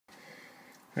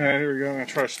Alright, here we go. I'm going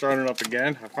to try starting it up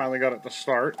again. I finally got it to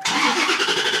start.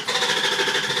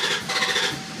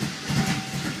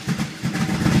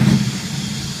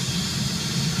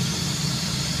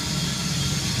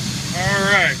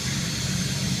 Alright.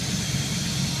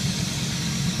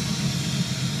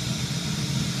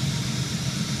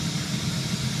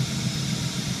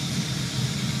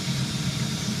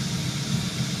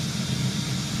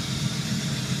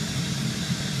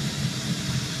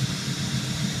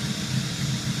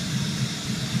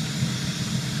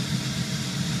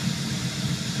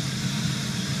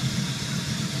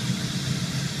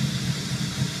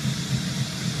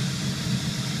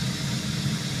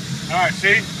 Alright,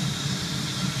 see?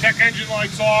 Check engine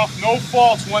lights off, no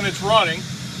faults when it's running.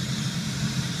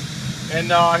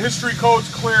 And history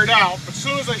code's cleared out, but as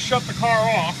soon as I shut the car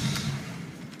off,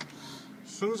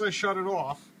 as soon as I shut it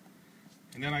off,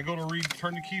 and then I go to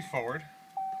turn the key forward,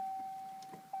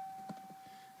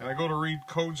 and I go to read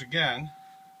codes again,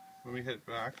 let me hit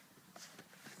back.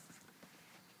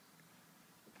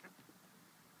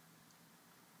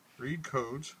 Read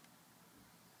codes.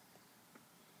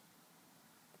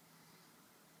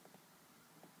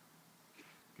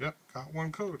 Yep, got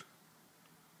one code.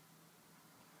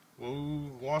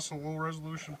 Lost a low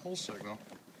resolution pulse signal.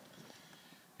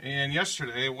 And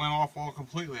yesterday it went off all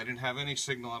completely. I didn't have any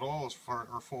signal at all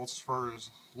or faults as far as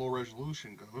low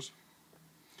resolution goes.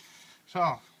 So,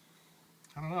 I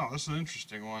don't know, this is an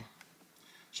interesting one.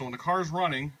 So when the car's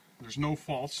running, there's no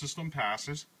fault, system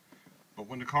passes. But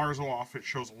when the car's off, it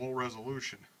shows a low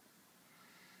resolution.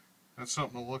 That's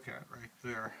something to look at right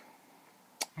there.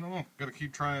 I don't know, gotta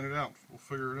keep trying it out. We'll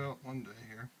figure it out one day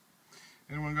here.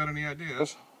 Anyone got any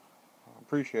ideas?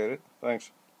 Appreciate it.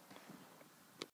 Thanks.